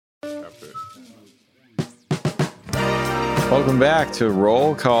Welcome back to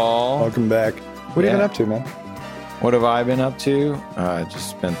Roll Call. Welcome back. What have you been up to, man? What have I been up to? Just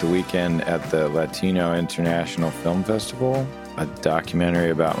spent the weekend at the Latino International Film Festival, a documentary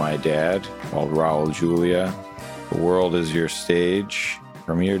about my dad called Raul Julia. The World is Your Stage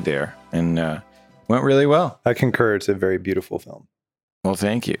premiered there and went really well. I concur. It's a very beautiful film. Well,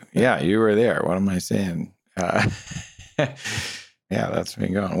 thank you. Yeah, you were there. What am I saying? Yeah, that's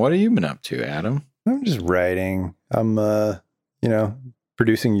been going. What have you been up to, Adam? I'm just writing. I'm,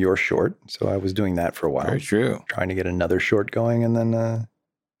 producing your short. So I was doing that for a while. Very true. Trying to get another short going and then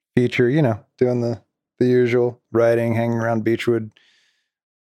feature, doing the usual writing, hanging around Beechwood.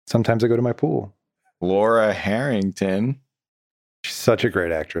 Sometimes I go to my pool. Laura Harrington. She's such a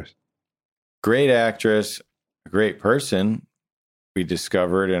great actress. Great actress, a great person. We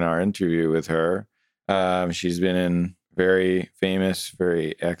discovered in our interview with her. She's been in very famous,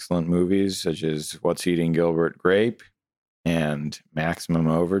 very excellent movies such as What's Eating Gilbert Grape and Maximum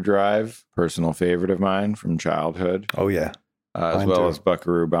Overdrive, personal favorite of mine from childhood. Oh, yeah. As well as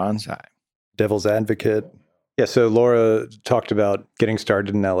Buckaroo Banzai. Devil's Advocate. Yeah, so Laura talked about getting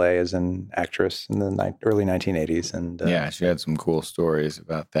started in LA as an actress in the early 1980s. And yeah, she had some cool stories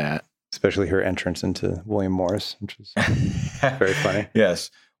about that. Especially her entrance into William Morris, which was very funny. Yes.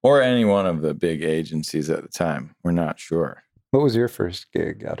 Or any one of the big agencies at the time. We're not sure. What was your first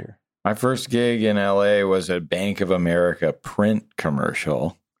gig out here? My first gig in LA was a Bank of America print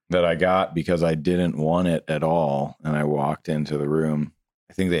commercial that I got because I didn't want it at all. And I walked into the room.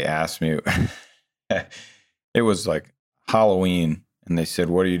 I think they asked me, it was like Halloween. And they said,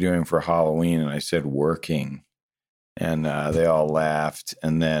 "What are you doing for Halloween?" And I said, "Working." And they all laughed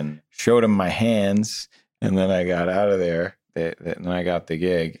and then showed them my hands. And then I got out of there. And I got the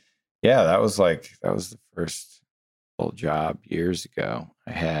gig. Yeah, that was the first full job years ago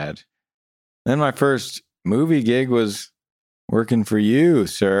I had. Then my first movie gig was working for you,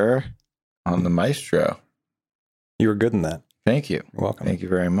 sir, on The Maestro. You were good in that. Thank you. You're welcome. Thank you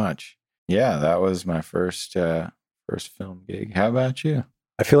very much. Yeah, that was my first film gig. How about you?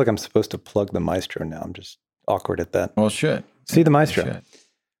 I feel like I'm supposed to plug The Maestro now. I'm just awkward at that. Well, should. See The Maestro.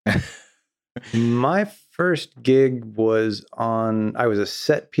 My first gig was I was a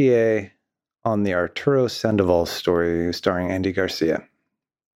set PA on the Arturo Sandoval story starring Andy Garcia,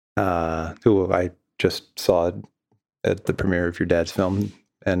 who I just saw at the premiere of your dad's film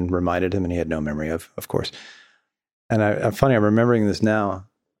and reminded him, and he had no memory of course. And I'm I'm remembering this now.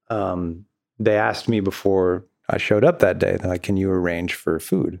 They asked me before I showed up that day, they're like, "Can you arrange for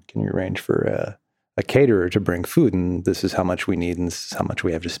food? Can you arrange for a caterer to bring food? And this is how much we need, and this is how much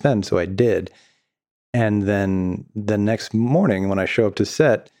we have to spend." So I did. And then the next morning when I show up to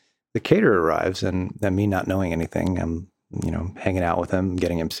set, the caterer arrives and me not knowing anything, I'm, hanging out with him,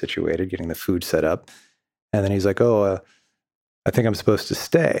 getting him situated, getting the food set up. And then he's like, "Oh, I think I'm supposed to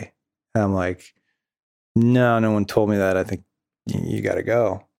stay." And I'm like, "No, no one told me that. I think you got to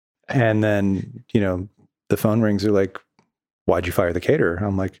go." And then, the phone rings. They're like, "Why'd you fire the caterer?"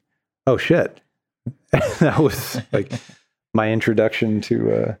 I'm like, "Oh shit." That was like my introduction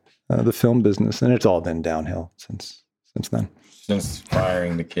to the film business, and it's all been downhill since then. Since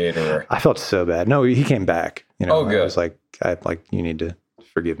firing the caterer, I felt so bad. No, he came back. Oh, good. I was like, "You need to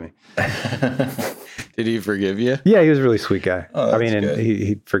forgive me." Did he forgive you? Yeah, he was a really sweet guy. Oh, that's good.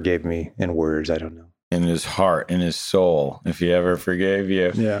 He forgave me in words. I don't know. In his heart, in his soul, if he ever forgave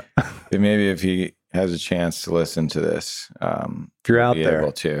you. Yeah. Maybe if he has a chance to listen to this, if you're out there,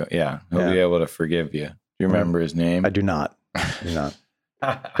 he'll be able to forgive you. Do you remember his name? I do not.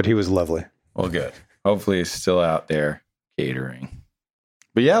 But he was lovely. Well, good. Hopefully he's still out there catering.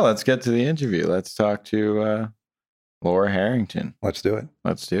 But yeah, let's get to the interview. Let's talk to Laura Harrington. Let's do it.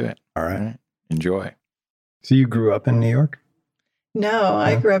 All right. Enjoy. So you grew up in New York? No,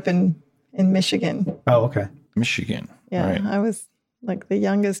 I grew up in Michigan. Oh, okay. Michigan. Yeah, right. I was like the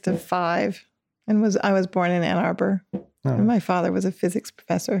youngest of 5 and I was born in Ann Arbor. Oh. And my father was a physics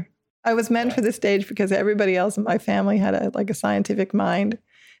professor. I was meant for the stage because everybody else in my family had a scientific mind.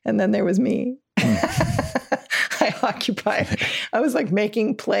 And then there was me. I was like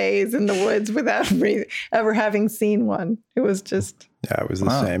making plays in the woods without ever having seen one. It was just. Yeah, I was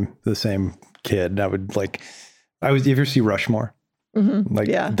the same kid. If you ever see Rushmore?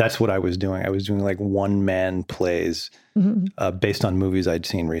 Mm-hmm. That's what I was doing. I was doing like one-man plays based on movies I'd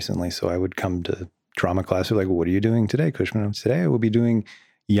seen recently. So I would come to drama class. They're like, "What are you doing today, Cushman?" Today I will be doing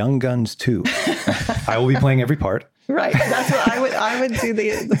Young Guns 2. I will be playing every part. Right. That's what I would do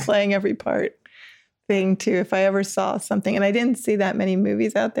the playing every part thing too if I ever saw something. And I didn't see that many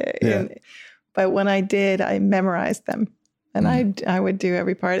movies out there. Yeah. But when I did, I memorized them. And I would do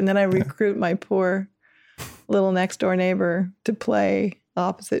every part. And then I recruit my poor little next door neighbor to play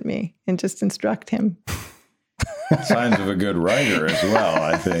opposite me and just instruct him. Signs of a good writer as well,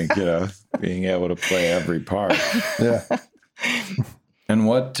 I think, being able to play every part. Yeah. And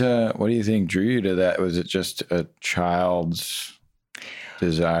what do you think drew you to that? Was it just a child's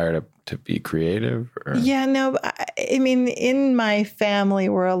desire to be creative? Or? Yeah, no, I mean, in my family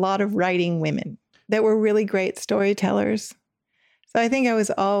were a lot of writing women that were really great storytellers. So I think I was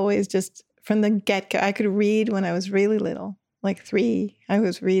always just from the get-go. I could read when I was really little, like 3. I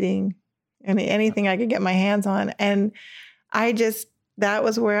was reading anything I could get my hands on. And that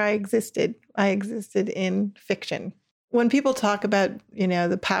was where I existed. I existed in fiction. When people talk about,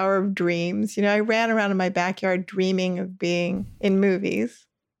 the power of dreams, I ran around in my backyard dreaming of being in movies,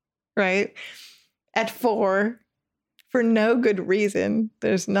 right? At 4, for no good reason.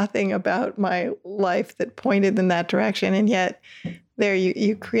 There's nothing about my life that pointed in that direction. And yet there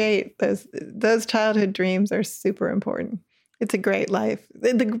you create those childhood dreams are super important. It's a great life.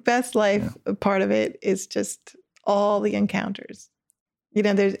 The best life part of it is just all the encounters.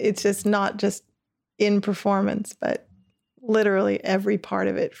 It's just not just in performance, but literally every part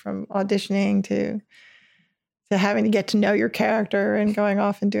of it, from auditioning to having to get to know your character and going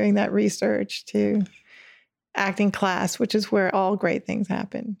off and doing that research to acting class, which is where all great things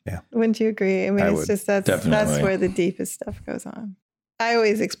happen. Yeah. Wouldn't you agree? I mean, that's where the deepest stuff goes on. I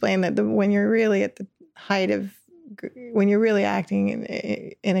always explain that when you're really at the height of, when you're really acting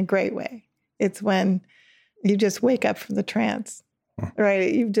in a great way, it's when you just wake up from the trance,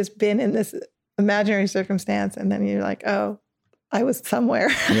 right? You've just been in this imaginary circumstance, and then you're like, oh, I was somewhere.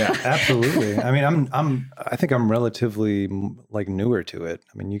 Yeah, absolutely. I mean, I think I'm relatively like newer to it.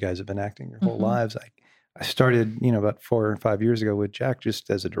 I mean, you guys have been acting your whole lives. I started, about 4 or 5 years ago with Jack just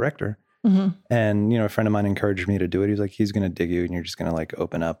as a director. Mm-hmm. And, a friend of mine encouraged me to do it. He's like, he's going to dig you and you're just going to like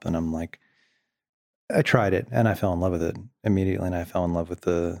open up. And I'm like, I tried it and I fell in love with it immediately. And I fell in love with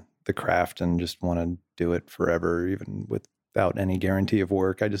the craft and just want to do it forever, even without any guarantee of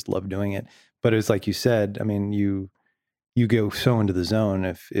work. I just love doing it. But it's like you said, I mean, you go so into the zone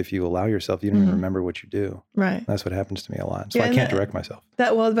if you allow yourself, you don't even remember what you do. Right. That's what happens to me a lot. So I can't direct myself.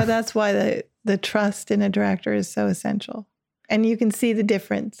 But that's why the trust in a director is so essential. And you can see the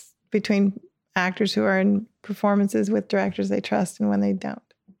difference between actors who are in performances with directors they trust and when they don't.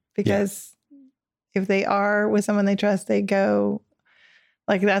 Because if they are with someone they trust, they go,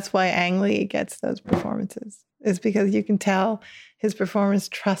 like that's why Ang Lee gets those performances. Is because you can tell his performance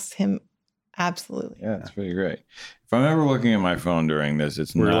trusts him absolutely. Yeah, it's pretty great. If I'm ever looking at my phone during this,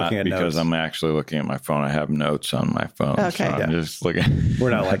 it's not because notes. I'm actually looking at my phone. I have notes on my phone. Okay. So I'm just looking.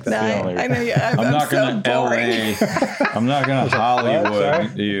 We're not like that. No, I know. I'm not going to LA. I'm not going to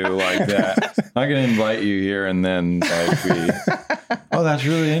Hollywood you like that. I'm going to invite you here and then like oh, that's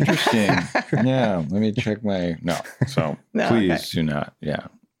really interesting. Yeah, let me check my, So please do not. Yeah.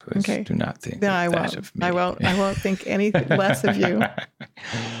 Please do not think I won't. Of me. I won't think any less of you.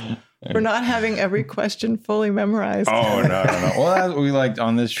 We're not having every question fully memorized. Oh, no. Well, we like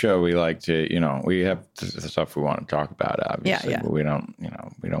on this show, we like to, we have the stuff we want to talk about, obviously. Yeah. But we don't,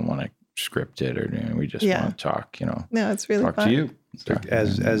 we don't want to script it or we just want to talk, No, it's really talk fun. to you.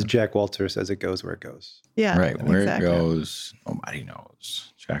 As Jack Waltzer says, it goes where it goes. Yeah. Right. Where it goes, nobody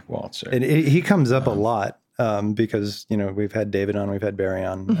knows. Jack Waltzer. And he comes up a lot because, we've had David on, we've had Barry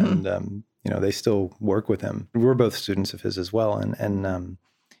on, and, they still work with him. We're both students of his as well. And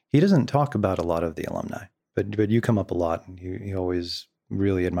he doesn't talk about a lot of the alumni, but you come up a lot, and he always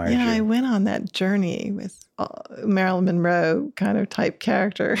really admires you. Yeah, I went on that journey with Marilyn Monroe kind of type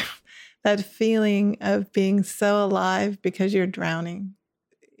character, that feeling of being so alive because you're drowning.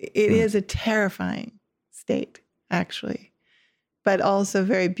 It is a terrifying state, actually, but also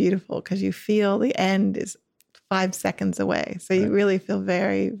very beautiful because you feel the end is 5 seconds away. So you really feel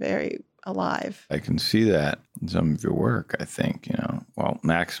very, very alive. I can see that in some of your work, I think,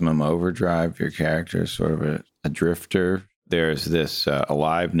 Maximum Overdrive, your character is sort of a drifter. There's this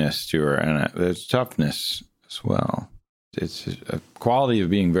aliveness to her, and there's toughness as well. It's a quality of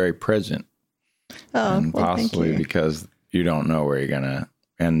being very present. Oh, and possibly because you don't know where you're going to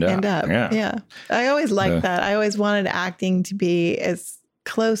end up. Yeah. I always liked that. I always wanted acting to be as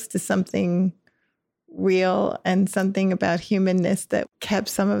close to something real and something about humanness that kept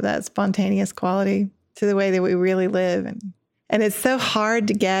some of that spontaneous quality to the way that we really live. And it's so hard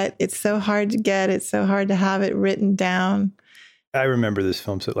to get. It's so hard to have it written down. I remember this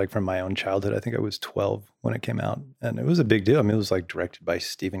film from my own childhood. I think I was 12 when it came out, and it was a big deal. I mean, it was like directed by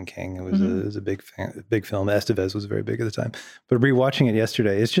Stephen King. It was a big film. Estevez was very big at the time. But rewatching it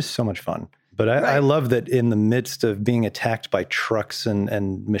yesterday, it's just so much fun. But I love that in the midst of being attacked by trucks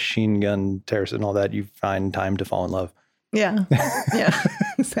and machine gun terrorists and all that, you find time to fall in love. Yeah. Yeah,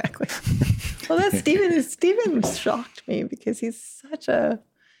 exactly. Well, that's Steven shocked me because he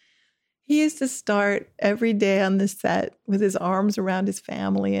used to start every day on the set with his arms around his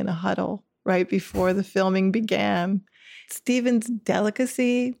family in a huddle right before the filming began. Steven's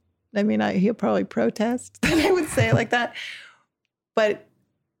delicacy, I mean, he'll probably protest that I would say it like that, but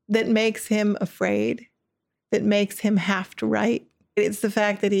that makes him afraid, that makes him have to write. It's the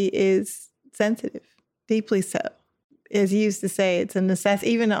fact that he is sensitive, deeply so. As he used to say, it's a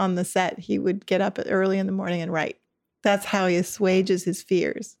necessity. Even on the set, he would get up early in the morning and write. That's how he assuages his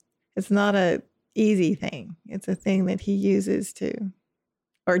fears. It's not an easy thing. It's a thing that he uses to,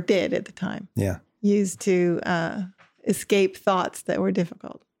 or did at the time, use to escape thoughts that were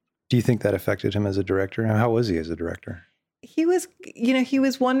difficult. Do you think that affected him as a director? How was he as a director? He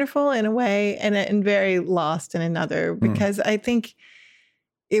was wonderful in a way and very lost in another, because I think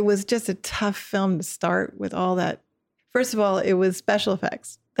it was just a tough film to start with all that. First of all, it was special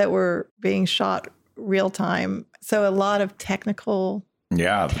effects that were being shot real time. So a lot of technical.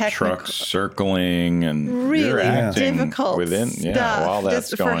 Yeah, the trucks circling and really difficult within stuff while that's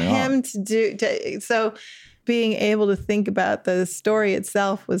just going for him on. to do. So being able to think about the story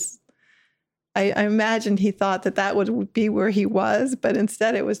itself was, I imagined he thought that would be where he was, but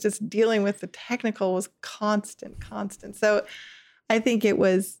instead it was just dealing with the technical was constant. So I think it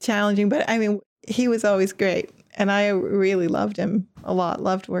was challenging, but I mean, he was always great. And I really loved him a lot,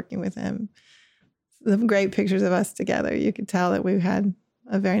 loved working with him. Some great pictures of us together. You could tell that we had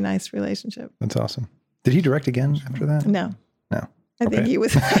a very nice relationship. That's awesome. Did he direct again after that? No. I think he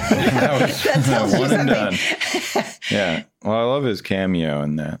was. that tells you something. Done. Yeah. Well, I love his cameo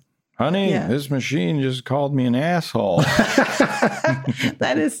in that. Honey, this machine just called me an asshole.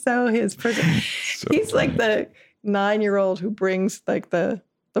 That is so his person. He's funny. like the 9-year-old who brings like the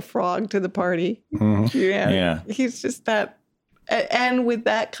frog to the party. Mm-hmm. Yeah. He's just that. And with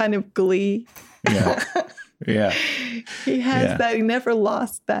that kind of glee. Yeah. Yeah. He has that. He never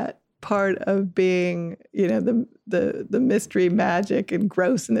lost that part of being, the mystery, magic, and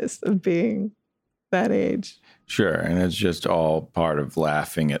grossness of being that age. Sure. And it's just all part of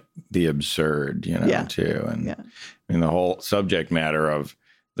laughing at the absurd, too. And I mean, the whole subject matter of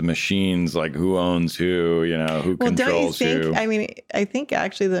the machines, like who owns who, who controls don't you think, who. I mean, I think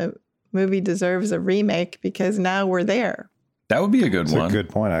actually the movie deserves a remake because now we're there. That would be a good one. That's a good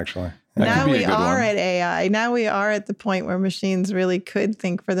point, actually. Now we are at AI. Now we are at the point where machines really could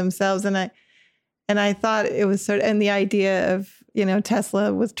think for themselves. And I thought it was and the idea of,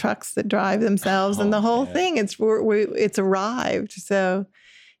 Tesla with trucks that drive themselves and the whole thing, it's arrived. So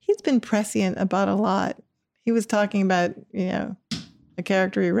he's been prescient about a lot. He was talking about, a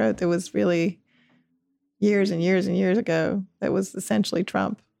character he wrote that was really years and years and years ago that was essentially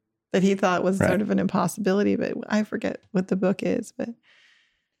Trump, that he thought was sort of an impossibility, but I forget what the book is, but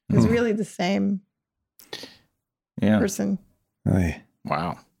it was really the same person. Hey.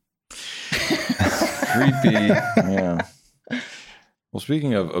 Wow. Creepy. Yeah. Well,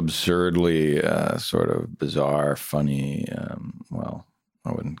 speaking of absurdly sort of bizarre, funny, well,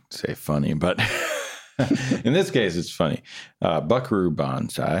 I wouldn't say funny, but in this case, it's funny. Buckaroo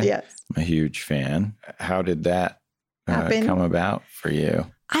Banzai. Yes. I'm a huge fan. How did that come about for you?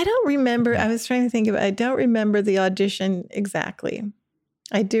 I don't remember. I was trying to think of it. I don't remember the audition exactly.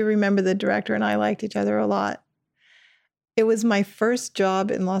 I do remember the director and I liked each other a lot. It was my first job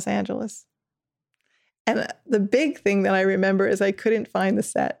in Los Angeles. And the big thing that I remember is I couldn't find the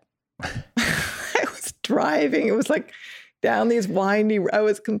set. I was driving. It was like down these windy,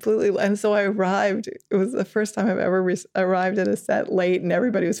 and so I arrived. It was the first time I've ever arrived at a set late and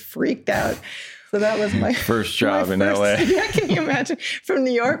everybody was freaked out. So that was my first job in LA. Yeah, can you imagine? From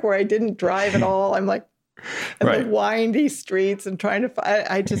New York where I didn't drive at all. I'm like, the windy streets and trying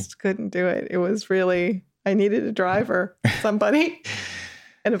to I just couldn't do it. It was really, I needed a driver, somebody.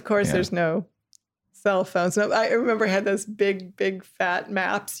 And of course, there's no cell phones. So I remember I had those big fat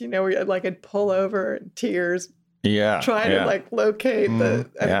maps, where I'd pull over in tears. Trying to locate the.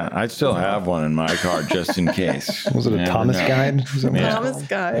 I still have one in my car just in case. Was it a Thomas guide? Thomas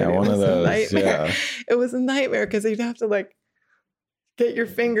guide. Yeah, one of those. Yeah. It was a nightmare because you'd have to get your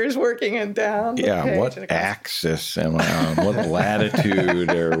fingers working and down. Yeah, what axis am I on? What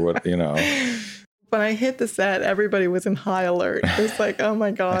latitude or what, When I hit the set, everybody was in high alert. It was like, oh my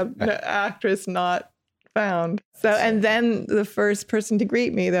God, no actress not found. So, and then the first person to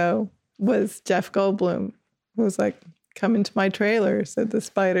greet me, though, was Jeff Goldblum, who was like, come into my trailer, said the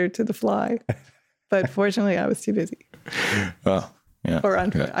spider to the fly. But fortunately, I was too busy. Well, yeah. Or I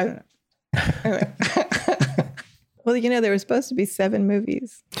don't know. Well, there were supposed to be 7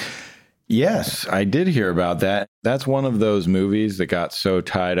 movies. Yes, I did hear about that. That's one of those movies that got so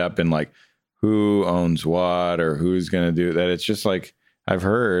tied up in like who owns what or who's going to do that. It's just like I've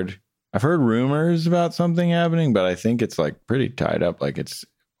heard rumors about something happening, but I think it's like pretty tied up. Like it's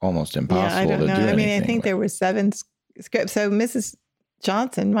almost impossible to do anything. I mean, I think there were 7 scripts. So Mrs.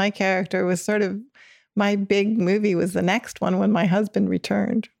 Johnson, my character, was sort of my big movie was the next one when my husband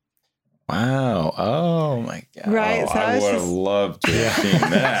returned. Wow. Oh my God. Right. Oh, so I would have loved to have seen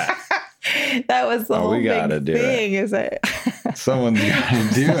that. That was the whole big thing. Is that someone's got to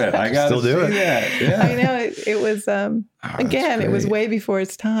do it? I got to do that. Yeah. I know it was. Again, it was way before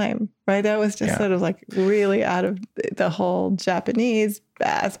its time, right? That was just sort of like really out of the whole Japanese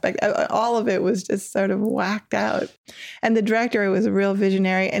aspect. All of it was just sort of whacked out. And the director was a real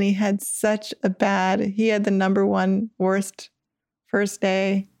visionary, and he had such a he had the #1 worst first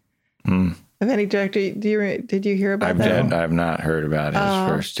day. Of any director. Did you hear about that? I've not heard about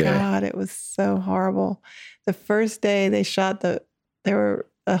his first day. God, it was so horrible. The first day they shot there were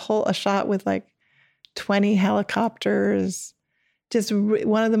a shot with like 20 helicopters, just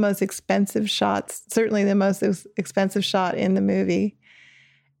one of the most expensive shots, certainly the most expensive shot in the movie.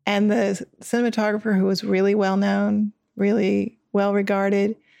 And the cinematographer, who was really well known, really well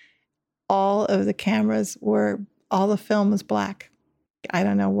regarded, all of the all the film was black. I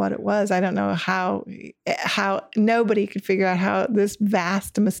don't know what it was. I don't know how nobody could figure out how this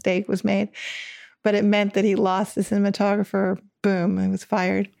vast mistake was made, but it meant that he lost the cinematographer. Boom, he was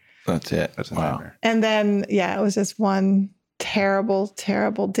fired. That's it. That's wow. And then, it was just one terrible,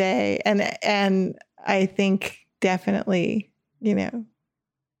 terrible day. And I think definitely,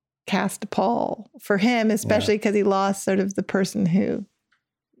 cast a pall for him, especially because he lost sort of the person who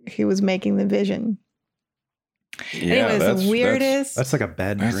was making the vision. Yeah, it was the weirdest. That's like a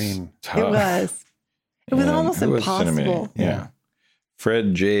bad dream. Tough. It was. It was almost impossible. Yeah.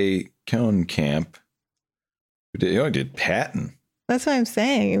 Fred J. Kohnkamp, who did Patton. That's what I'm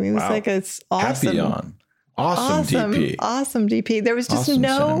saying. I mean, it was like it's awesome. Papillon. Awesome DP. Awesome DP. There was just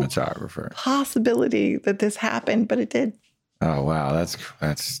no cinematographer possibility that this happened, but it did. Oh wow, that's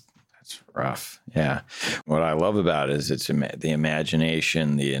rough. Yeah. What I love about it is it's the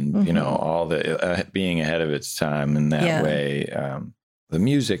imagination, all the being ahead of its time in that way. The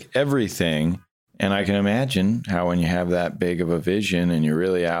music, everything. And I can imagine how when you have that big of a vision and you're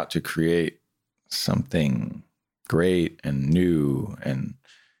really out to create something great and new and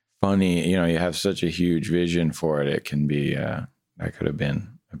funny, you have such a huge vision for it. It can be, that could have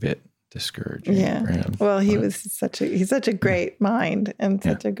been a bit discouraging. Yeah. For him. Well, he's such a great mind and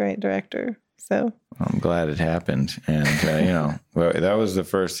such a great director. So I'm glad it happened. And, that was the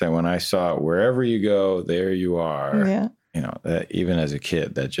first thing when I saw it, wherever you go, there you are. Yeah. That even as a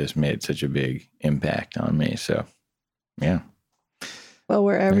kid, that just made such a big impact on me. So, yeah. Well,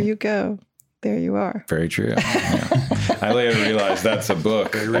 wherever you go, there you are. Very true. Yeah. I later realized that's a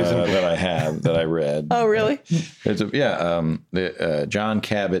book that I read. Oh, really? It's John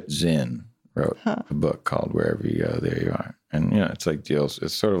Kabat-Zinn wrote a book called Wherever You Go, There You Are. And, it's like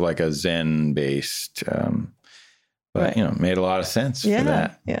it's sort of like a Zen based, but, made a lot of sense for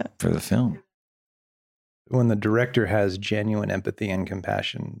that, for the film. When the director has genuine empathy and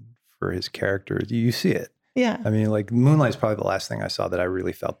compassion for his characters, you see it. Yeah. I mean, like Moonlight's probably the last thing I saw that I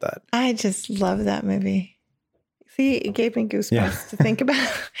really felt that. I just love that movie. See, it gave me goosebumps to think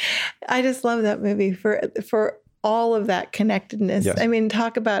about. I just love that movie for all of that connectedness. Yes. I mean,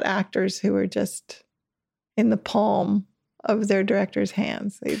 talk about actors who are just in the palm of their director's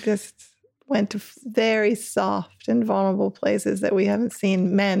hands. They just went to very soft and vulnerable places that we haven't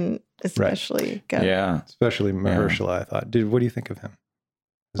seen men especially go. Yeah. Especially Mahershala, I thought. What do you think of him?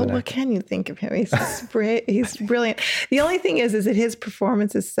 Well, what can you think of him? He's he's brilliant. The only thing is that his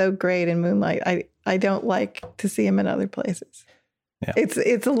performance is so great in Moonlight. I don't like to see him in other places. Yeah.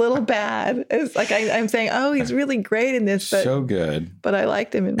 It's a little bad. It's like I'm saying, oh, he's really great in this, but so good. But I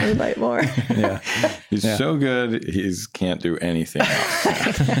liked him in Moonlight more. He's so good. He can't do anything else.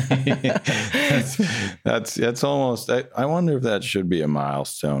 that's almost. I wonder if that should be a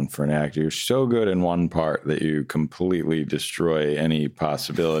milestone for an actor. You're so good in one part that you completely destroy any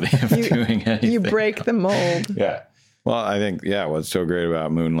possibility of doing anything. You break the mold. Yeah. Well, I think, what's so great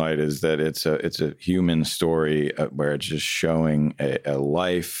about Moonlight is that it's a human story where it's just showing a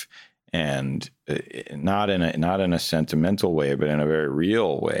life, and not in a sentimental way, but in a very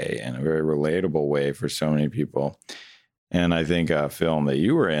real way and a very relatable way for so many people. And I think a film that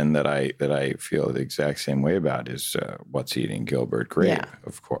you were in that I feel the exact same way about is What's Eating Gilbert Grape,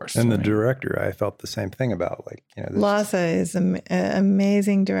 of course. And the director, I felt the same thing about. Like, Lasse is an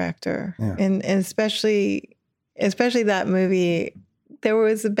amazing director, and especially that movie. There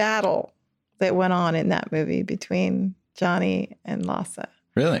was a battle that went on in that movie between Johnny and Lasse.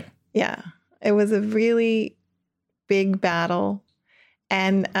 Really? Yeah, it was a really big battle,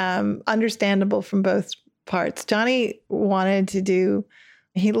 and understandable from both parts. Johnny wanted to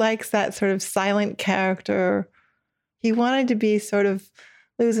he likes that sort of silent character. He wanted to be sort of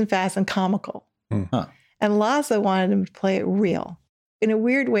loose and fast and comical. Huh. And Lasse wanted him to play it real. In a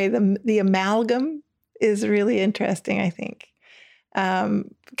weird way, the amalgam is really interesting, I think.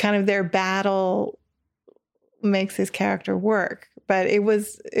 Kind of their battle makes his character work. But it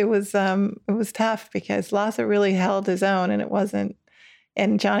was tough because Lasse really held his own, and it wasn't.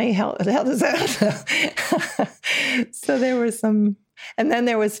 And Johnny held his own. So there was some, and then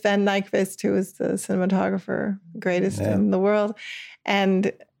there was Sven Nykvist, who was the cinematographer, greatest in the world.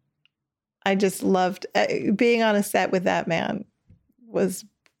 And I just loved being on a set with that man. Was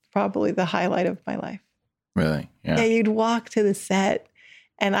probably the highlight of my life. Really? Yeah. You'd walk to the set,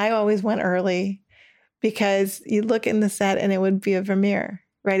 and I always went early because you look in the set and it would be a Vermeer,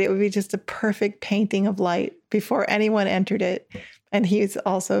 right? It would be just a perfect painting of light before anyone entered it. And he's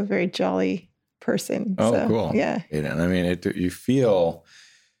also a very jolly person. Oh, so, cool. Yeah. I mean, it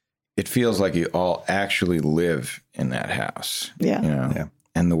feels like you all actually live in that house. Yeah. You know? Yeah.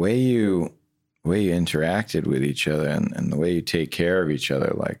 And the way you interacted with each other and the way you take care of each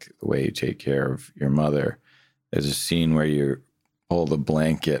other, like the way you take care of your mother. There's a scene where you pull the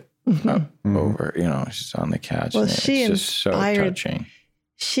blanket up over, she's on the couch. Well, it's just so touching.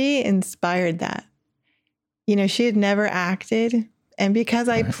 She inspired that. She had never acted. And because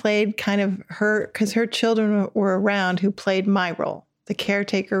I played kind of because her children were around who played my role, the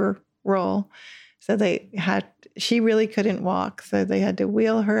caretaker role. So she really couldn't walk. So they had to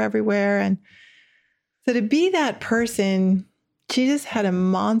wheel her everywhere. And so to be that person, she just had a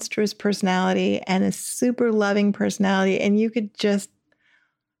monstrous personality and a super loving personality. And you could just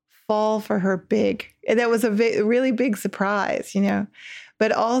fall for her big. And that was a really big surprise,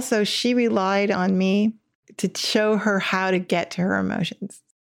 But also she relied on me to show her how to get to her emotions.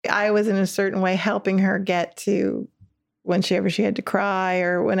 I was in a certain way helping her get to whenever she had to cry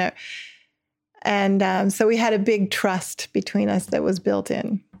or whenever. And so we had a big trust between us that was built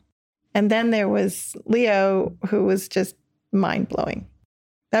in. And then there was Leo, who was just mind-blowing.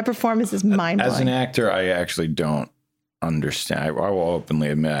 That performance is mind-blowing. As an actor, I actually don't understand. I will openly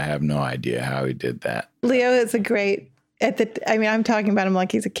admit I have no idea how he did that. Leo is a great... I'm talking about him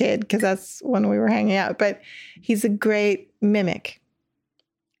like he's a kid because that's when we were hanging out, but he's a great mimic.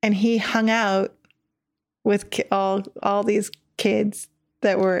 And he hung out with all these kids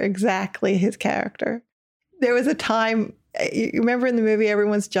that were exactly his character. There was a time, you remember in the movie,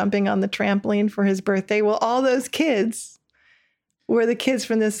 everyone's jumping on the trampoline for his birthday? Well, all those kids were the kids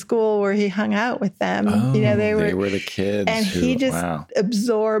from this school where he hung out with them. Oh, they were the kids. And he just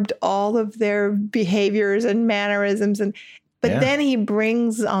absorbed all of their behaviors and mannerisms. But then he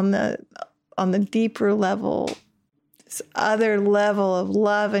brings on the deeper level, this other level of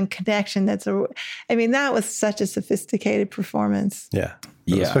love and connection. That was such a sophisticated performance. Yeah.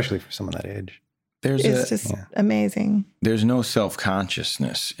 Especially for someone that age. It's just amazing. There's no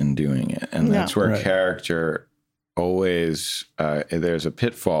self-consciousness in doing it. And that's where character always, there's a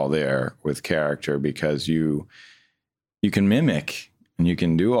pitfall there with character because you can mimic and you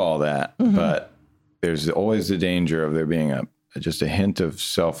can do all that, but there's always the danger of there being just a hint of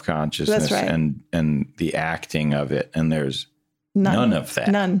self-consciousness and the acting of it. And there's none of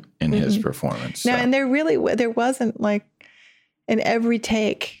that in his performance. No, and there wasn't like in every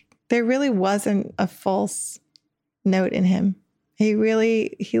take, there really wasn't a false note in him. He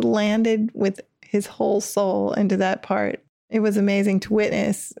landed with his whole soul into that part. It was amazing to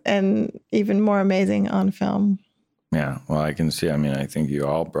witness and even more amazing on film. Yeah. Well, I can see, I think you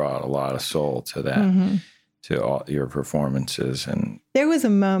all brought a lot of soul to that, to all your performances. And there was a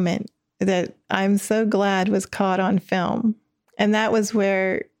moment that I'm so glad was caught on film. And that was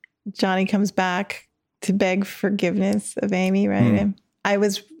where Johnny comes back to beg forgiveness of Amy, right? I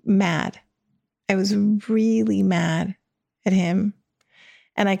was mad. I was really mad at him.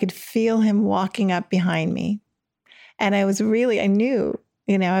 And I could feel him walking up behind me. And I knew,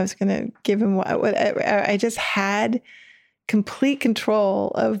 I was going to give him I just had complete control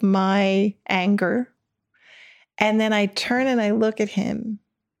of my anger. And then I turn and I look at him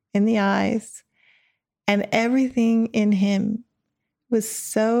in the eyes, and everything in him was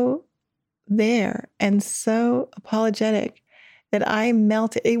so there and so apologetic that I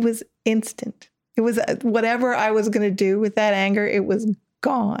melted. It was instant. It was whatever I was going to do with that anger, it was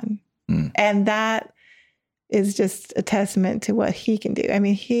gone. And that is just a testament to what he can do. I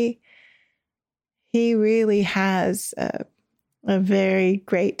mean, he really has a very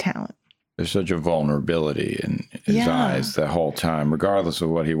great talent. There's such a vulnerability in his eyes the whole time, regardless of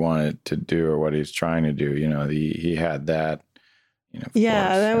what he wanted to do or what he's trying to do. You know, he had that. You know,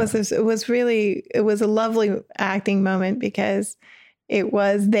 it was a lovely acting moment because it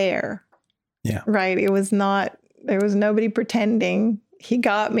was there. Yeah. Right. There was nobody pretending. He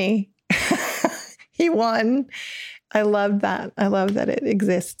got me. He won. I love that. I love that it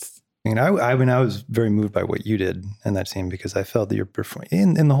exists. I was very moved by what you did in that scene because I felt that you're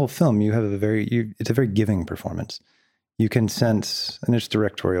in the whole film. You have it's a very giving performance. You can sense, and it's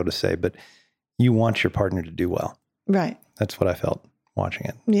directorial to say, but you want your partner to do well. Right. That's what I felt watching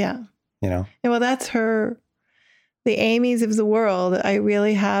it. Yeah. You know? Well, that's the Amy's of the world. I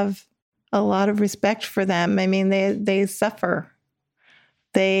really have a lot of respect for them. I mean, they suffer.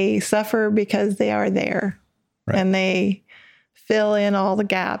 They suffer because they are there. Right. And they fill in all the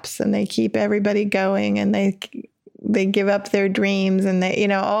gaps and they keep everybody going and they give up their dreams and they, you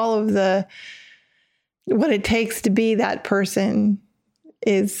know, all of what it takes to be that person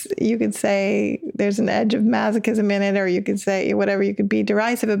is, you could say there's an edge of masochism in it, or you could say whatever, you could be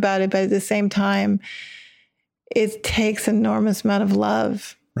derisive about it, but at the same time, it takes an enormous amount of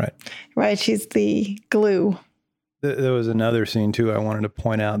love. Right. Right. She's the glue. There was another scene too I wanted to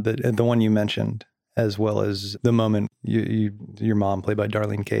point out, that the one you mentioned, as well as the moment your mom, played by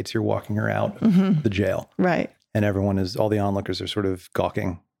Darlene Cates, you're walking her out of the jail. Right. And all the onlookers are sort of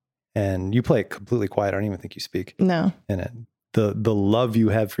gawking. And you play it completely quiet. I don't even think you speak. No. In it. The love you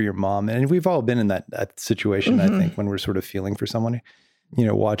have for your mom. And we've all been in that situation, I think, when we're sort of feeling for someone. You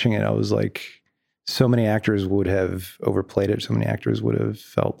know, watching it, I was like, so many actors would have overplayed it. So many actors would have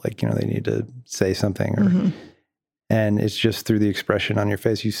felt like, you know, they need to say something. And it's just through the expression on your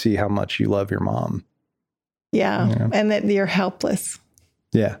face, you see how much you love your mom. Yeah. You know? And that you're helpless.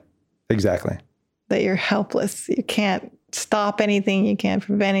 Yeah, exactly. That you're helpless. You can't stop anything. You can't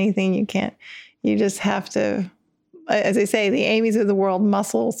prevent anything. You just have to, as I say, the Amy's of the world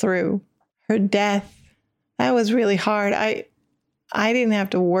muscle through. Her death, that was really hard. I didn't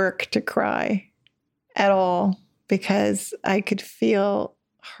have to work to cry at all because I could feel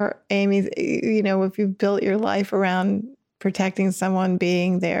Amy's, you know, if you've built your life around protecting someone,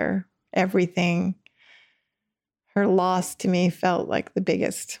 being there, everything, her loss to me felt like the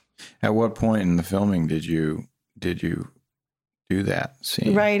biggest. At what point in the filming did you do that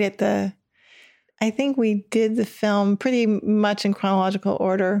scene? Right at I think we did the film pretty much in chronological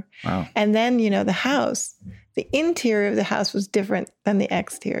order. Wow. And then, you know, the interior of the house was different than the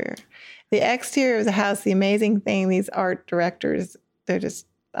exterior. The exterior of the house, the amazing thing, these art directors, they're just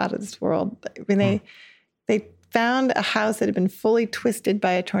out of this world. I mean, they found a house that had been fully twisted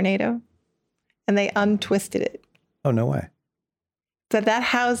by a tornado, and they untwisted it. Oh, no way. So that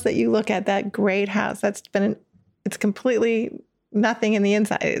house that you look at, that great house, it's completely nothing in the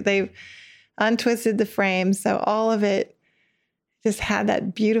inside. They've untwisted the frame, so all of it just had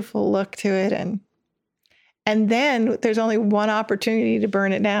that beautiful look to it. And then there's only one opportunity to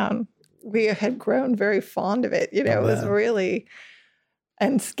burn it down. We had grown very fond of it. You know, it was really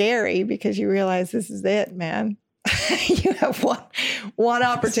and scary because you realize this is it, man. You have one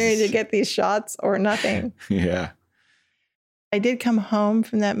opportunity to get these shots or nothing. Yeah. I did come home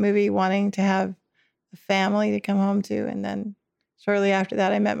from that movie wanting to have a family to come home to. And then shortly after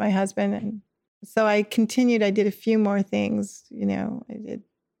that, I met my husband. And so I continued. I did a few more things. You know, I did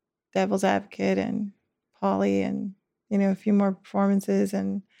Devil's Advocate and Polly and, you know, a few more performances.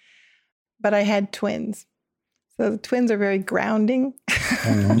 But I had twins. So the twins are very grounding.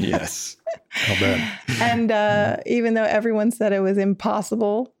 Yes. I'll bet. And even though everyone said it was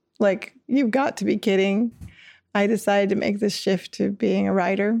impossible, like, you've got to be kidding, I decided to make this shift to being a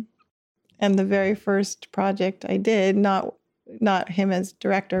writer. And the very first project I did, not him as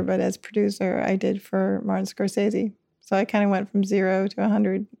director, but as producer, I did for Martin Scorsese. So I kind of went from 0 to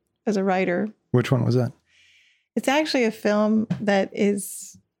 100 as a writer. Which one was that? It's actually a film that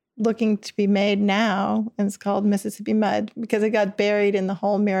is looking to be made now, and it's called Mississippi Mud, because it got buried in the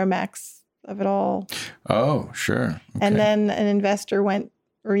whole Miramax of it all. Oh, sure. Okay. And then an investor went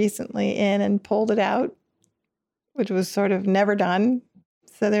recently in and pulled it out, which was sort of never done.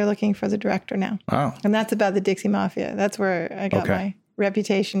 So they're looking for the director now. Wow. And that's about the Dixie Mafia. That's where I got my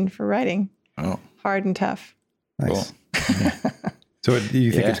reputation for writing. Oh. Hard and tough. Nice. Cool. Yeah. So do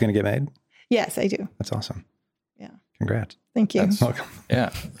you think it's going to get made? Yes, I do. That's awesome. Yeah. Congrats. Thank you. Welcome.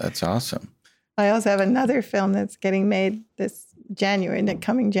 Yeah, that's awesome. I also have another film that's getting made this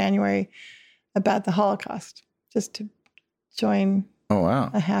coming January, about the Holocaust, just to join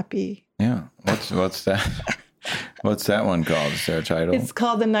a happy. Yeah. What's that? What's that one called? Is there a title? It's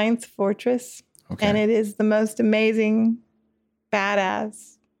called The Ninth Fortress. Okay. And it is the most amazing,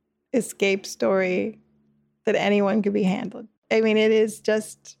 badass escape story that anyone could be handled. I mean, it is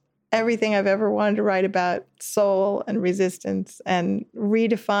just everything I've ever wanted to write about soul and resistance, and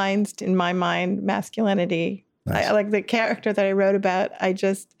redefines, in my mind, masculinity. Nice. I like the character that I wrote about. I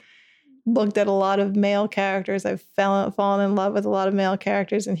just looked at a lot of male characters. I've fallen in love with a lot of male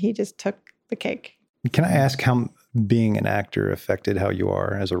characters, and he just took the cake. Can I ask how being an actor affected how you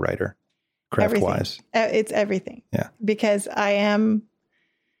are as a writer, craft-wise? It's everything. Yeah. Because I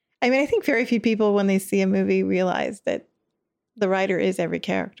think very few people, when they see a movie, realize that the writer is every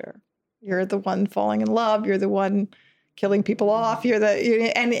character. You're the one falling in love. You're the one killing people off.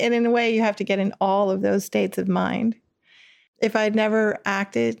 And in a way, you have to get in all of those states of mind. If I'd never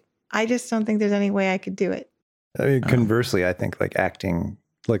acted, I just don't think there's any way I could do it. I mean, conversely, I think acting,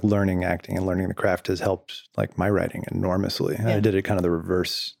 learning acting and learning the craft has helped my writing enormously. Yeah. I did it kind of the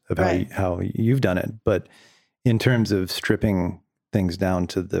reverse of how you've done it. But in terms of stripping things down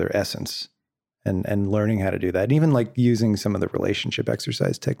to their essence and learning how to do that, and even using some of the relationship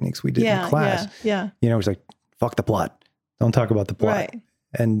exercise techniques we did in class. Yeah. It's fuck the plot. Don't talk about the plot. Right.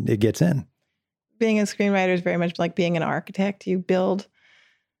 And it gets in. Being a screenwriter is very much like being an architect. You build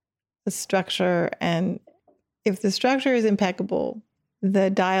the structure, and if the structure is impeccable, the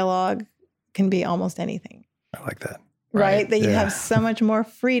dialogue can be almost anything. I like that. Right? That you have so much more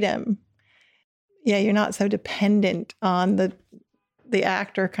freedom. Yeah, you're not so dependent on the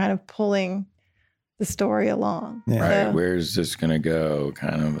actor kind of pulling the story along. Yeah. Right. So, where's this going to go?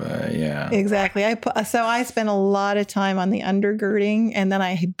 Kind of, yeah. Exactly. So I spend a lot of time on the undergirding, and then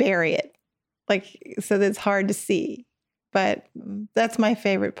I bury it. So that it's hard to see. But that's my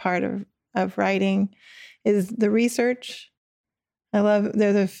favorite part of writing, is the research.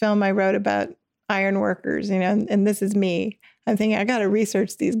 There's a film I wrote about iron workers, and this is me. I'm thinking, I got to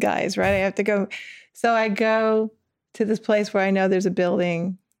research these guys, right? I have to go. So I go to this place where I know there's a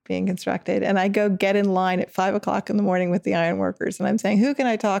building being constructed, and I go get in line at 5:00 in the morning with the iron workers, and I'm saying, who can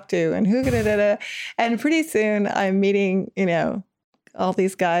I talk to, and who can and pretty soon I'm meeting, all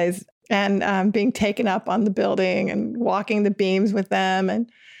these guys, and being taken up on the building and walking the beams with them, and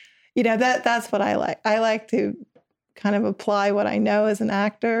that's what I like. I like to kind of apply what I know as an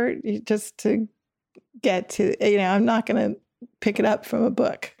actor, just to get to, I'm not going to pick it up from a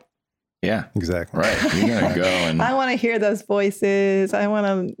book. Yeah, exactly. Right. You're going to go and I want to hear those voices.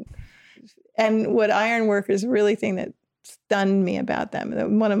 And what iron workers really think that stunned me about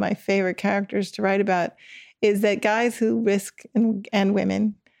them, one of my favorite characters to write about, is that guys who risk, and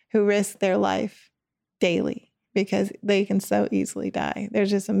women who risk their life daily because they can so easily die.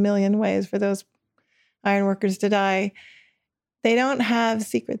 There's just a million ways for those iron workers to die. They don't have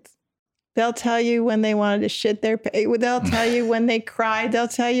secrets. They'll tell you when they wanted to shit their pants. They'll tell you when they cried. They'll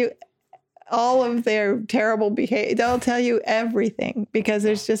tell you all of their terrible behavior. They'll tell you everything, because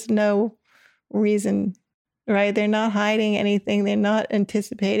there's just no reason, right? They're not hiding anything. They're not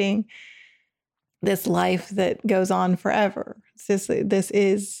anticipating this life that goes on forever. It's just, this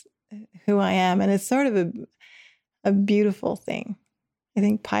is who I am. And it's sort of a beautiful thing. I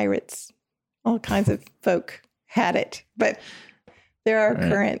think pirates, all kinds of folk had it, but there are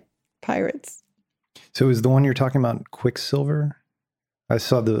current pirates. So is the one you're talking about Quicksilver? I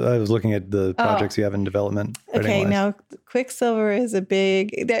was looking at the projects you have in development. Okay, now Quicksilver is I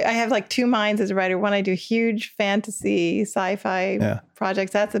have 2 minds as a writer. One, I do huge fantasy sci-fi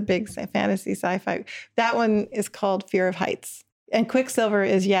projects. That's a big fantasy sci-fi. That one is called Fear of Heights. And Quicksilver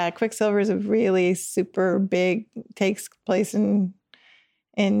is a really super big, takes place in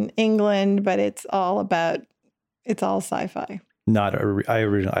England, but it's all sci-fi.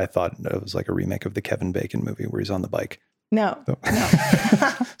 I thought it was like a remake of the Kevin Bacon movie where he's on the bike. No.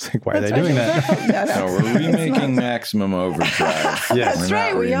 It's why are they doing that? No, we're remaking Maximum Overdrive. Yes. That's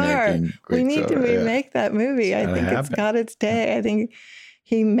right, we are. We need to remake that movie. I think it's got its day. I think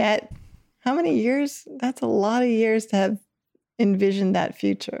he met, how many years? That's a lot of years to have envisioned that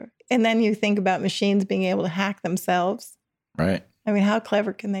future. And then you think about machines being able to hack themselves. Right. I mean, how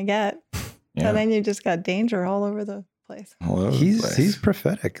clever can they get? Yeah. So then you just got danger all over the place. He's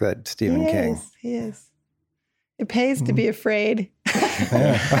prophetic, that Stephen King. He is. It pays to be afraid.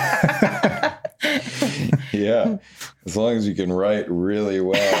 Yeah. As long as you can write really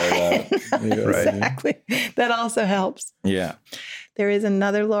well. Exactly. That also helps. Yeah. There is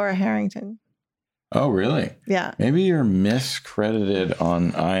another Laura Harrington. Oh, really? Yeah. Maybe you're miscredited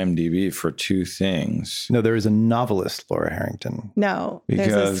on IMDb for two things. No, there is a novelist, Laura Harrington. No,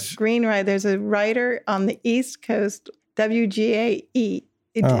 Because- there's a screenwriter. There's a writer on the East Coast, WGAE.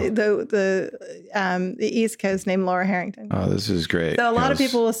 The East Coast named Laura Harrington. Oh, this is great. So a lot of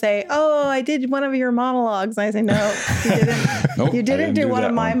people will say, "Oh, I did one of your monologues." And I say, "No, you didn't. Nope, You I didn't do one that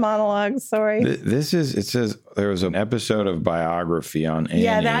of my monologues. Sorry." It says there was an episode of biography on Annie.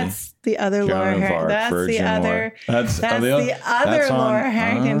 Yeah, that's the other Laura Joan of Arc, Harrington. That's Virgin the other. War. That's the other that's on- Laura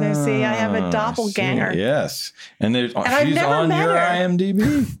Harrington. See, I have a I doppelganger. see. Yes, and I've she's never on met your her.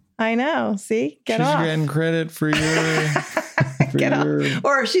 IMDb. I know. See, She's off. getting credit for your. Get off.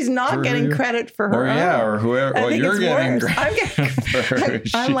 Or she's not getting credit for her. Or yeah, or whoever. I Well, think you're it's getting worse. credit.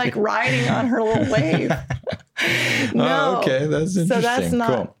 I'm like riding on her little wave. No. Oh, okay, that's interesting. So that's not.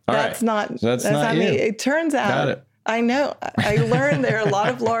 Cool. All That's right. not. So that's not me. you. It turns out. Got it. I know. I learned there are a lot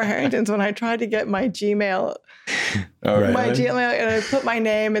of Laura Harringtons when I tried to get my Gmail. All right. My Gmail, and I put my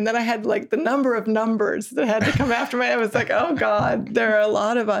name, and then I had like the number of numbers that had to come after me. I was like, oh God, there are a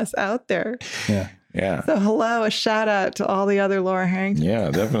lot of us out there. Yeah. Yeah. So hello, a shout out to all the other Laura Harringtons.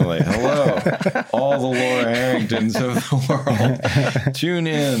 Yeah, definitely. Hello, all the Laura Harringtons of the world. Tune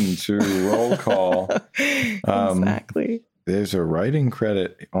in to Roll Call. Exactly. There's a writing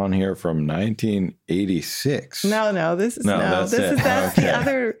credit on here from 1986. No, this is that's that's okay. the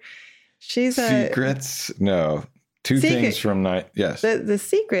other. She's a Secrets? No. Two Secret. things from night. Yes. the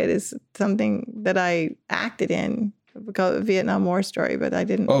Secret is something that I acted in, called a Vietnam War story, but I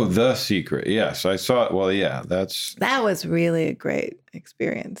didn't. Oh, The Secret. Yes, I saw it. Well, yeah, that's. That was really a great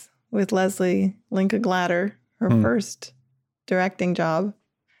experience with Leslie Linka Glatter, her first directing job,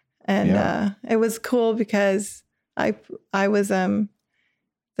 and it was cool because I was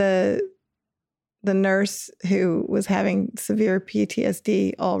the nurse who was having severe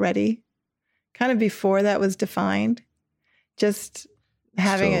PTSD already, kind of before that was defined, just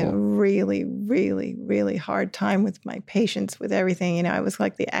having a really, really, really hard time with my patients, with everything. You know, I was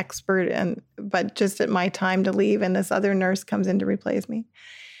like the expert, but just at my time to leave, and this other nurse comes in to replace me.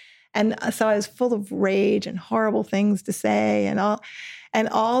 And so I was full of rage and horrible things to say, and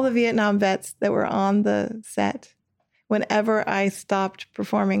all the Vietnam vets that were on the set, whenever I stopped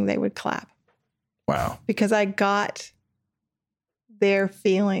performing, they would clap. Wow. Because I got their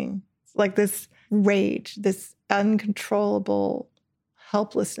feeling, like this rage, this uncontrollable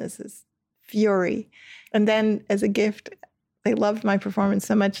helplessness, this fury. And then as a gift, they loved my performance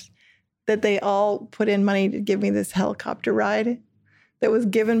so much that they all put in money to give me this helicopter ride that was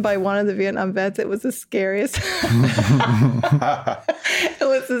given by one of the Vietnam vets. It was the scariest. It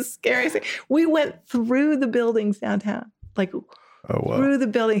was the scariest thing. We went through the buildings downtown, like through the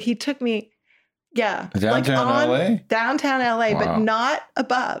building. He took me, Downtown LA? Downtown LA, Wow. but not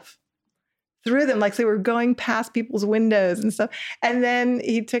above. Through them, like they were going past people's windows and stuff. And then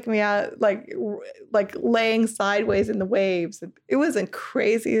he took me out, like laying sideways in the waves. It was the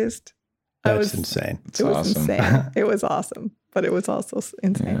craziest. That's insane. It was awesome. insane. It was awesome, but it was also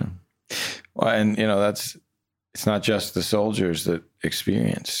insane. Yeah. Well, and it's not just the soldiers that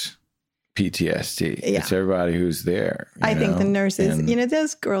experience PTSD. Yeah. It's everybody who's there. I think the nurses, And-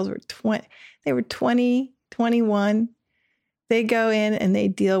 those girls were 20, they were 20, 21. They go in and they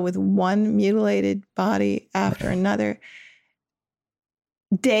deal with one mutilated body after another,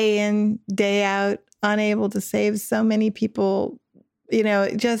 day in, day out, unable to save so many people,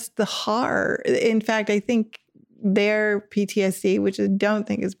 just the horror. In fact, I think their PTSD, which I don't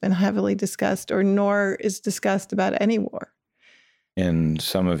think has been heavily discussed nor is discussed about any war. In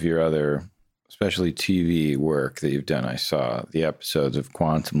some of your other, especially TV work that you've done, I saw the episodes of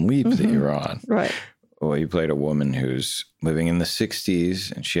Quantum Leap that you're on. Right. Well, you played a woman who's living in the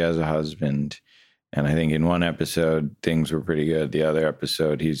 60s and she has a husband. And I think in one episode, things were pretty good. The other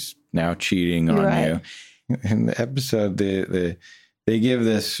episode, he's now cheating on you. In the episode, they give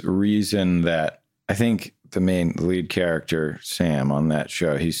this reason that I think the lead character, Sam, on that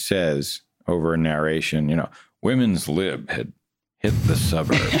show, he says over a narration, women's lib had hit the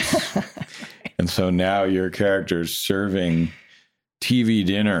suburbs. And so now your character's serving TV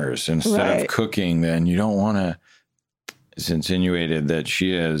dinners instead of cooking. Then you don't want to. It's insinuated that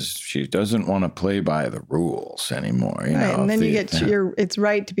she doesn't want to play by the rules anymore. Right. And then you get it's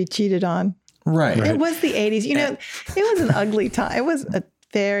right to be cheated on. Right. It was the 80s. It was an ugly time. It was a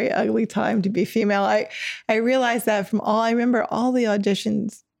very ugly time to be female. I realized that I remember all the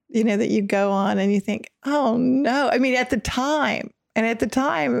auditions, that you go on and you think, oh no. I mean, at the time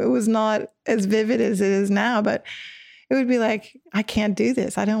it was not as vivid as it is now, but it would be like, I can't do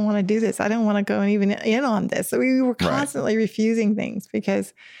this. I don't want to do this. I don't want to go even in on this. So we were constantly refusing things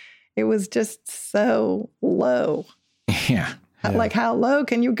because It was just so low. Yeah. Like how low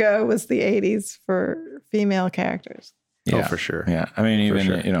can you go was the 80s for female characters. Yeah, Oh, for sure. Yeah. I mean, even,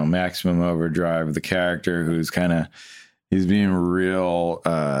 sure. Maximum Overdrive, the character who's he's being real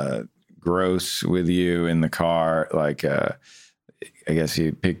gross with you in the car. Like, I guess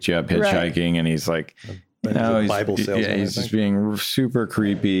he picked you up hitchhiking and he's like, Bible salesman. Yeah, he's just being super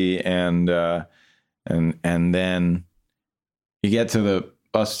creepy. And then you get to the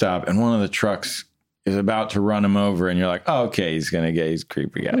bus stop and one of the trucks is about to run him over and you're like, oh, okay, he's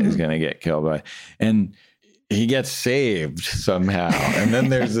creepy guy. He's going to get killed by, and he gets saved somehow. And then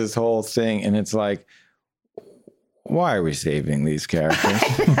there's this whole thing and it's like, why are we saving these characters?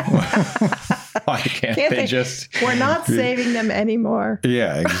 Why can't they just... We're not saving them anymore.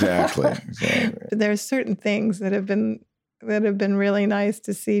 Yeah, exactly. There's certain things that have been really nice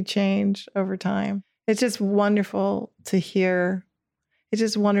to see change over time. It's just wonderful to hear. It's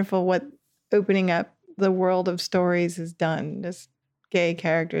just wonderful what opening up the world of stories has done. Just gay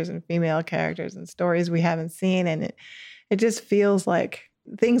characters and female characters and stories we haven't seen. And it just feels like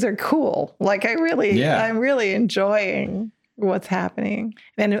things are cool. Like I'm really enjoying what's happening.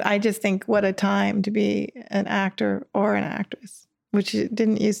 And I just think what a time to be an actor or an actress, which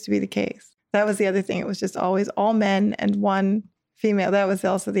didn't used to be the case. That was the other thing. It was just always all men and one female. That was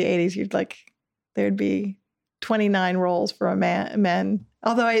also the 80s. There'd be 29 roles for men.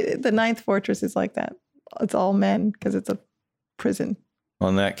 Although the Ninth Fortress is like that. It's all men because it's a prison. Well,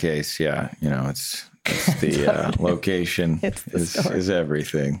 in that case, yeah, it's the location is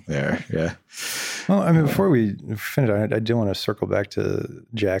everything there. Yeah. Well, I mean, before we finish, I do want to circle back to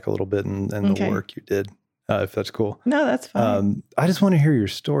Jack a little bit and the work you did, if that's cool. No, that's fine. I just want to hear your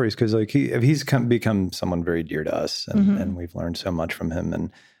stories because he's become someone very dear to us and we've learned so much from him.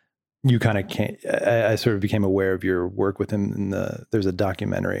 And you kind of I sort of became aware of your work with him there's a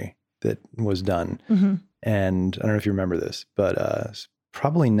documentary that was done. Mm-hmm. And I don't know if you remember this, but it's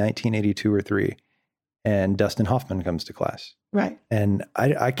probably 1982 or 3. And Dustin Hoffman comes to class. Right. And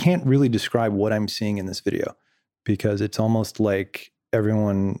I can't really describe what I'm seeing in this video because it's almost like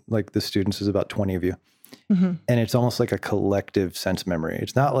everyone, like the students, is about 20 of you. Mm-hmm. And it's almost like a collective sense memory.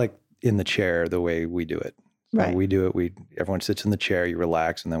 It's not like in the chair the way we do it. Right. We do it. Everyone sits in the chair, you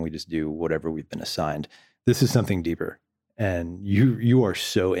relax, and then we just do whatever we've been assigned. This is something deeper. And you are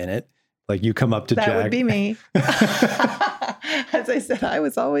so in it. Like you come up to Jack. That would be me. As I said, I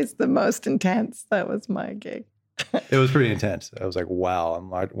was always the most intense. That was my gig. It was pretty intense. I was like, wow, I'm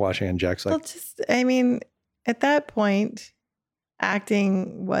watching and Jack's like. Well, at that point,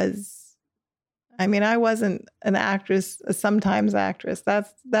 acting was, I wasn't an actress, a sometimes actress.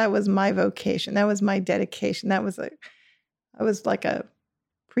 That was my vocation. That was my dedication. I was like a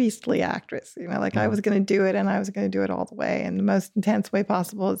priestly actress, I was going to do it and I was going to do it all the way in the most intense way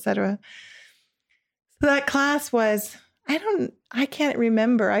possible, et cetera. So that class was, I can't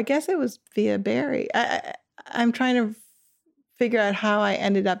remember. I guess it was via Barry. I'm trying to figure out how I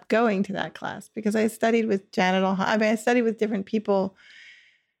ended up going to that class because I studied with Janet I studied with different people,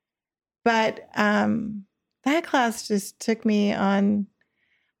 but that class just took me on.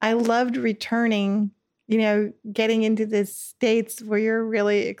 I loved returning, getting into the states where you're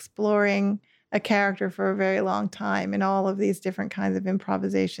really exploring a character for a very long time and all of these different kinds of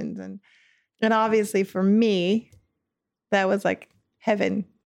improvisations. And obviously for me, that was like heaven.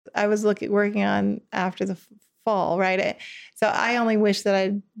 I was working on After the Fall, right? So I only wish that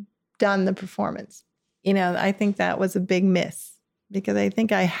I'd done the performance. I think that was a big miss because I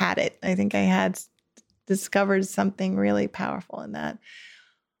think I had it. I think I had discovered something really powerful in that.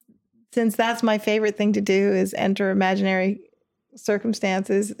 Since that's my favorite thing to do is enter imaginary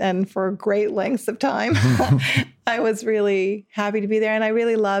circumstances and for great lengths of time, I was really happy to be there. And I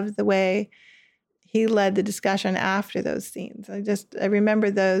really loved the way he led the discussion after those scenes. I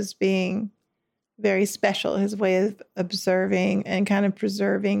remember those being very special, his way of observing and kind of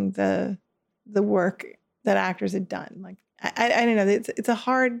preserving the work that actors had done. Like, I don't know, it's a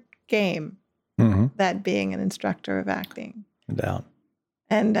hard game, that being an instructor of acting. No doubt.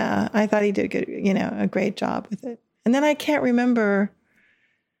 And I thought he did a great job with it. And then I can't remember,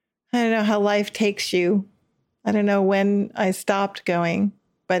 I don't know how life takes you. I don't know when I stopped going,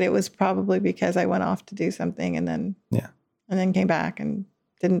 but it was probably because I went off to do something and then came back and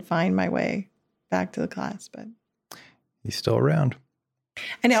didn't find my way back to the class. But he's still around.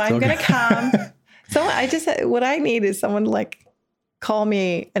 I know, I'm going to come. So what I need is someone to call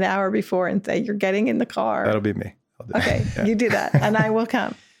me an hour before and say, you're getting in the car. That'll be me. Okay, you do that, and I will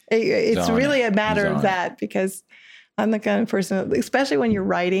come. It's really a matter of that because I'm the kind of person, especially when you're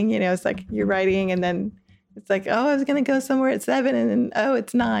writing, it's like you're writing and then It's like, oh, I was going to go somewhere at 7 and then, oh,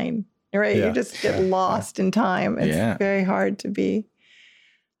 it's 9. Right? Yeah. You just get lost in time. It's very hard to be.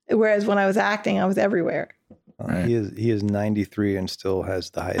 Whereas when I was acting, I was everywhere. Right. He is 93 and still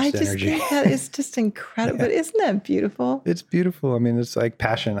has the highest energy. I just think that is just incredible. But isn't that beautiful? It's beautiful. I mean, it's like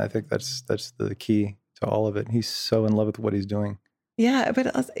passion. I think that's the key to all of it. He's so in love with what he's doing. Yeah,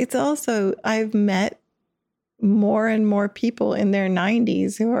 but it's also, I've met more and more people in their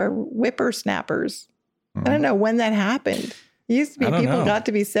 90s who are whippersnappers. I don't know when that happened. It used to be people got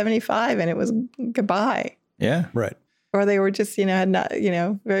to be 75 and it was goodbye. Yeah. Right. Or they were just, had not,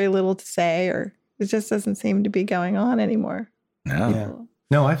 very little to say, or it just doesn't seem to be going on anymore. No. Yeah.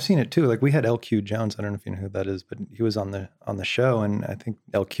 No, I've seen it too. Like we had LQ Jones. I don't know if you know who that is, but he was on the show, and I think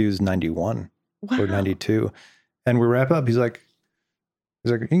LQ's 91 or 92. And we wrap up. He's like,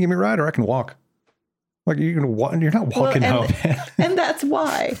 you can give me a ride or I can walk. Like you're not walking out. And that's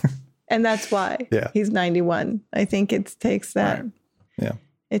why. And that's why he's 91. I think it takes that. Right. Yeah.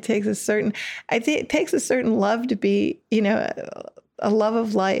 It takes a certain love to be, a love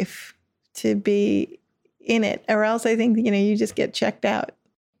of life to be in it, or else I think, you just get checked out.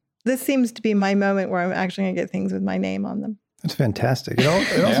 This seems to be my moment where I'm actually going to get things with my name on them. That's fantastic. It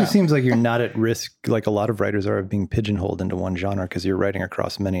also seems like you're not at risk, like a lot of writers are, of being pigeonholed into one genre because you're writing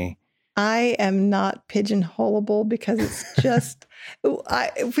across many. I am not pigeonholable because it's just,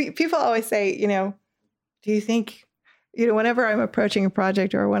 people always say, do you think, whenever I'm approaching a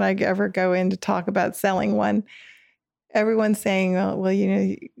project or when I ever go in to talk about selling one, everyone's saying,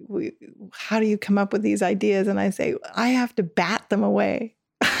 how do you come up with these ideas? And I say, I have to bat them away.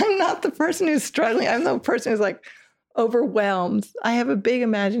 I'm not the person who's struggling. I'm the person who's like overwhelmed. I have a big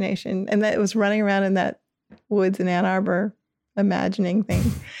imagination, and that was running around in that woods in Ann Arbor imagining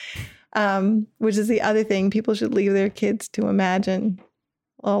things, which is the other thing. People should leave their kids to imagine.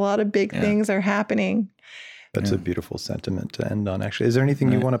 A lot of big things are happening. That's a beautiful sentiment to end on, actually. Is there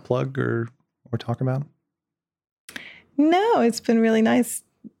anything you want to plug or talk about? No, it's been really nice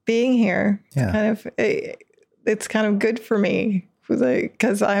being here. Yeah. It's kind of good for me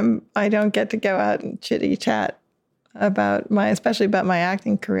because I don't get to go out and chitty chat especially about my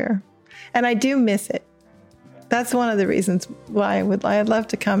acting career, and I do miss it. That's one of the reasons why I'd love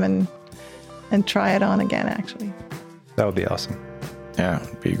to come and try it on again. Actually, that would be awesome. Yeah,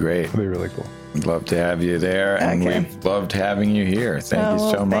 it'd be great. It'd be really cool. We'd love to have you there, and we've loved having you here. Thank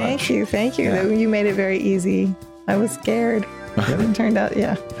you so much. Thank you. Yeah. You made it very easy. I was scared. It turned out,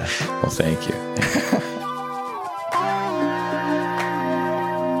 Well, thank you.